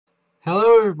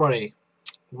everybody,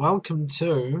 welcome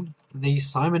to the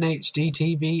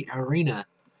SimonHDTV arena.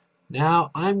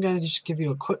 Now I'm going to just give you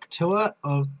a quick tour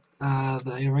of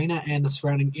the arena and the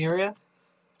surrounding area,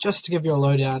 just to give you a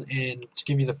lowdown and to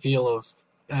give you the feel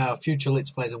of future Let's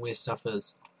Plays and where stuff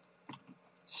is.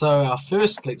 So our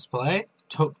first Let's Play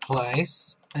took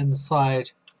place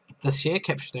inside this here,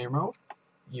 Capture the Emerald.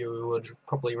 You would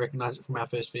probably recognise it from our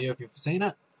first video if you've seen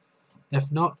it.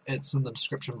 If not, it's in the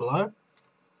description below.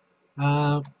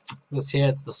 This here,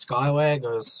 it's the Skyway, it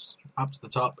goes up to the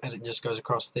top and it just goes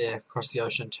across there, across the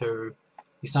ocean to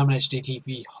the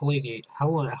SimonHDTV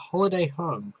holiday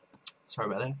home.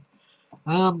 Sorry about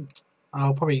that.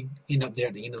 I'll probably end up there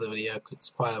at the end of the video because it's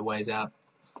quite a ways out.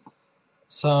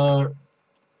 So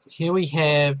here we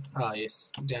have,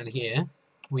 down here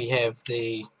we have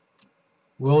the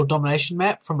World Domination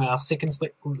map from our second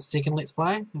Let's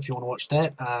Play. If you want to watch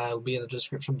that, it'll be in the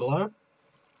description below.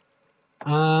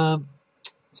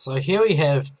 So here we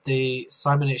have the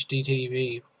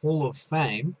SimonHDTV Hall of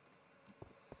Fame.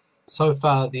 So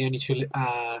far, the only two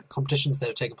competitions that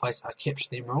have taken place are Capture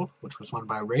the Emerald, which was won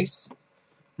by Reese,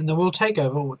 and the World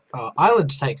Takeover, Island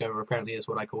Takeover apparently is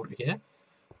what I called it here,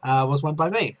 was won by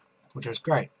me, which was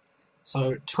great.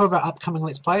 So two of our upcoming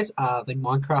Let's Plays are the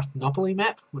Minecraft Monopoly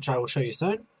map, which I will show you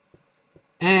soon,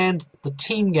 and the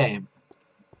team game,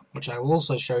 which I will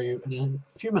also show you in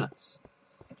a few minutes.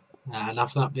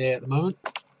 Nothing up there at the moment.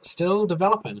 Still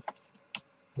developing,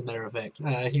 as a matter of fact.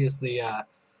 Here's the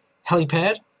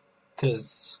helipad,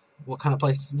 because what kind of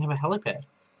place doesn't have a helipad?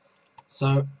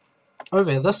 So,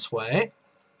 over this way,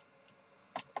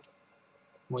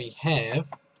 we have,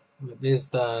 there's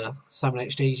the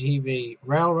SimonHDTV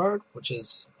Railroad, which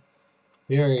is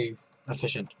very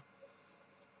efficient.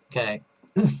 Okay,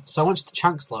 so once the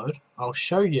chunks load, I'll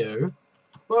show you,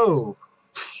 whoa,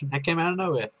 that came out of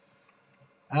nowhere.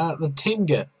 The team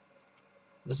game.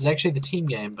 This is actually the team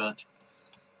game, but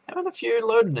having a few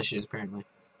loading issues apparently.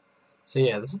 So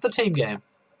yeah, this is the team game.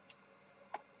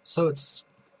 So it's,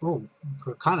 oh, you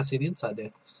could kind of see the inside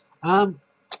there.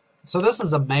 So this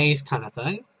is a maze kind of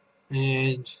thing,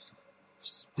 and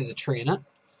there's a tree in it.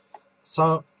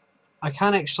 So I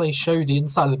can't actually show you the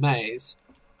inside of the maze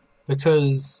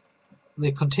because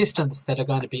the contestants that are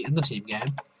going to be in the team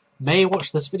game may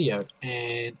watch this video,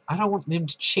 and I don't want them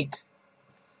to cheat.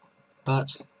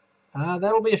 But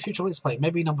that'll be a future Let's Play,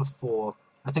 maybe number 4.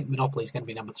 I think Monopoly is going to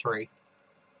be number 3.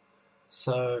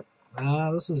 So,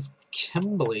 this is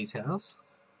Kimberly's house.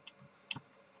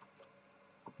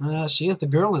 She is the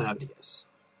girl in our videos.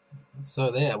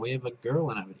 So there, we have a girl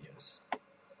in our videos.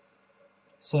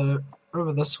 So,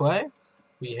 over this way,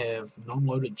 we have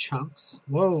non-loaded chunks.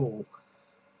 Whoa!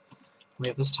 We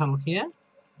have this tunnel here,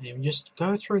 and you just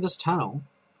go through this tunnel.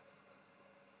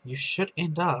 You should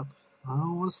end up...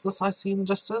 Oh, what's this I see in the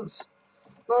distance?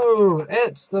 Oh,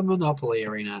 it's the Monopoly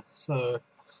arena. So,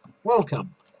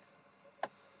 welcome.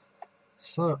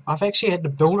 So, I've actually had to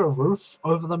build a roof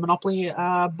over the Monopoly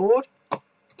board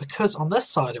because on this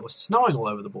side it was snowing all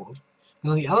over the board,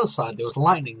 and on the other side there was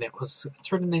lightning that was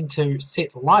threatening to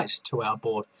set light to our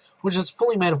board, which is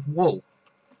fully made of wool.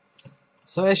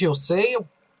 So, as you'll see,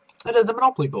 it is a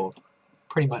Monopoly board.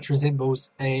 Pretty much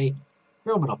resembles a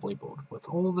real Monopoly board with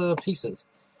all the pieces.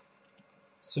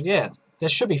 So yeah, that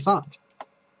should be fun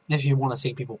if you want to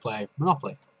see people play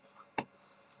Monopoly.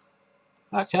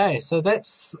 Okay, so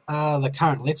that's the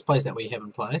current Let's Plays that we have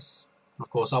in place.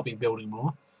 Of course, I'll be building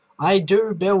more. I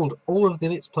do build all of the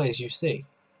Let's Plays you see,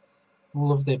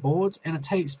 all of their boards, and it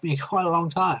takes me quite a long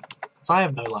time because I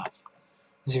have no life,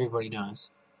 as everybody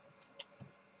knows.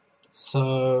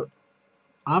 So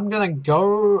I'm gonna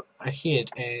go ahead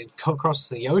and go across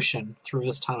the ocean through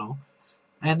this tunnel.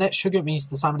 And that should get me to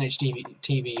the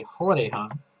SimonHDTV holiday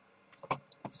home.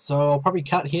 So I'll probably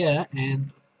cut here,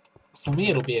 and for me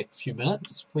it'll be a few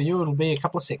minutes. For you it'll be a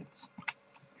couple of seconds.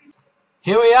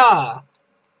 Here we are!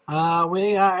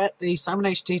 We are at the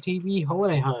SimonHDTV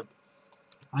holiday home.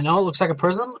 I know it looks like a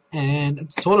prison, and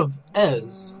it sort of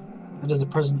is. It is a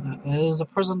prison. It is a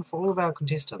prison for all of our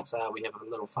contestants. We have a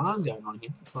little farm going on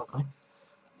here. It's lovely.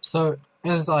 So,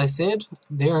 as I said,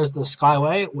 there is the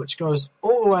Skyway, which goes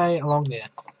all the way along there.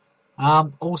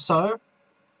 Also,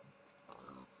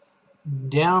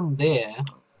 down there,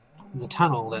 there's a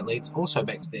tunnel that leads also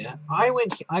back to there. I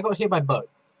got here by boat,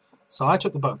 so I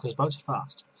took the boat because boats are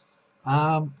fast.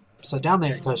 So down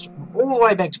there it goes all the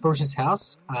way back to Bruce's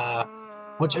house,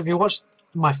 which if you watched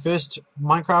my first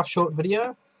Minecraft short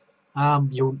video,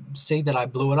 you'll see that I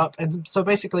blew it up, and so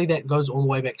basically that goes all the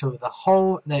way back to the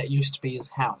hole that used to be his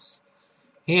house.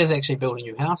 He has actually built a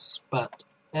new house, but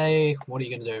hey, what are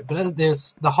you going to do? But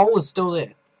the hole is still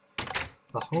there.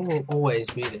 The hole will always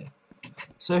be there.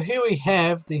 So here we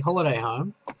have the holiday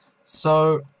home.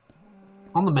 So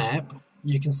on the map,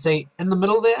 you can see in the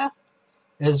middle there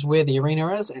is where the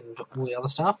arena is and all the other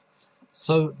stuff.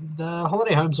 So the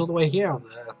holiday home's all the way here on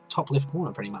the top left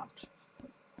corner pretty much.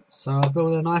 So I've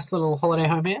built a nice little holiday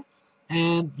home here,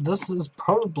 and this is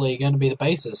probably going to be the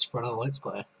basis for another Let's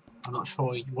Play. I'm not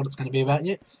sure what it's going to be about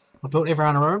yet. I've built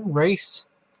everyone a room: Reese,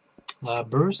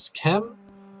 Bruce, Kim,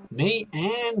 me,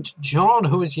 and John,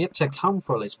 who is yet to come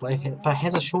for a Let's Play, but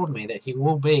has assured me that he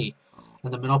will be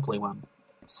in the Monopoly one.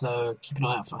 So keep an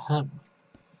eye out for him.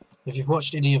 If you've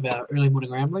watched any of our Early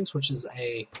Morning Ramblings, which is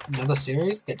another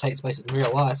series that takes place in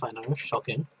real life, I know,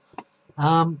 shocking,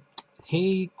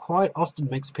 he quite often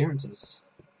makes appearances.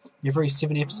 Every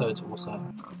 7 episodes or so.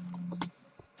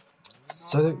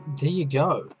 So there you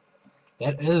go.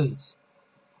 That is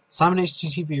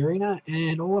SimonHDTV Arena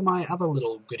and all of my other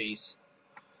little goodies.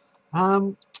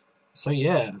 So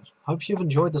yeah, hope you've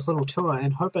enjoyed this little tour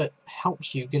and hope it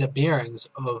helps you get a bearings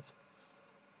of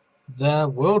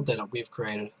the world that we've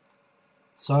created.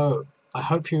 So I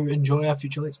hope you enjoy our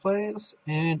future Let's Plays,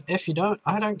 and if you don't,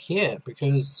 I don't care,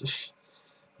 because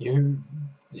even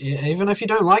if you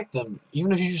don't like them,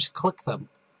 even if you just click them,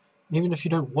 even if you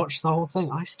don't watch the whole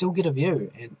thing, I still get a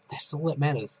view, and that's all that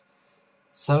matters.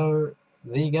 So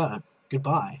there you go.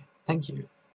 Goodbye. Thank you.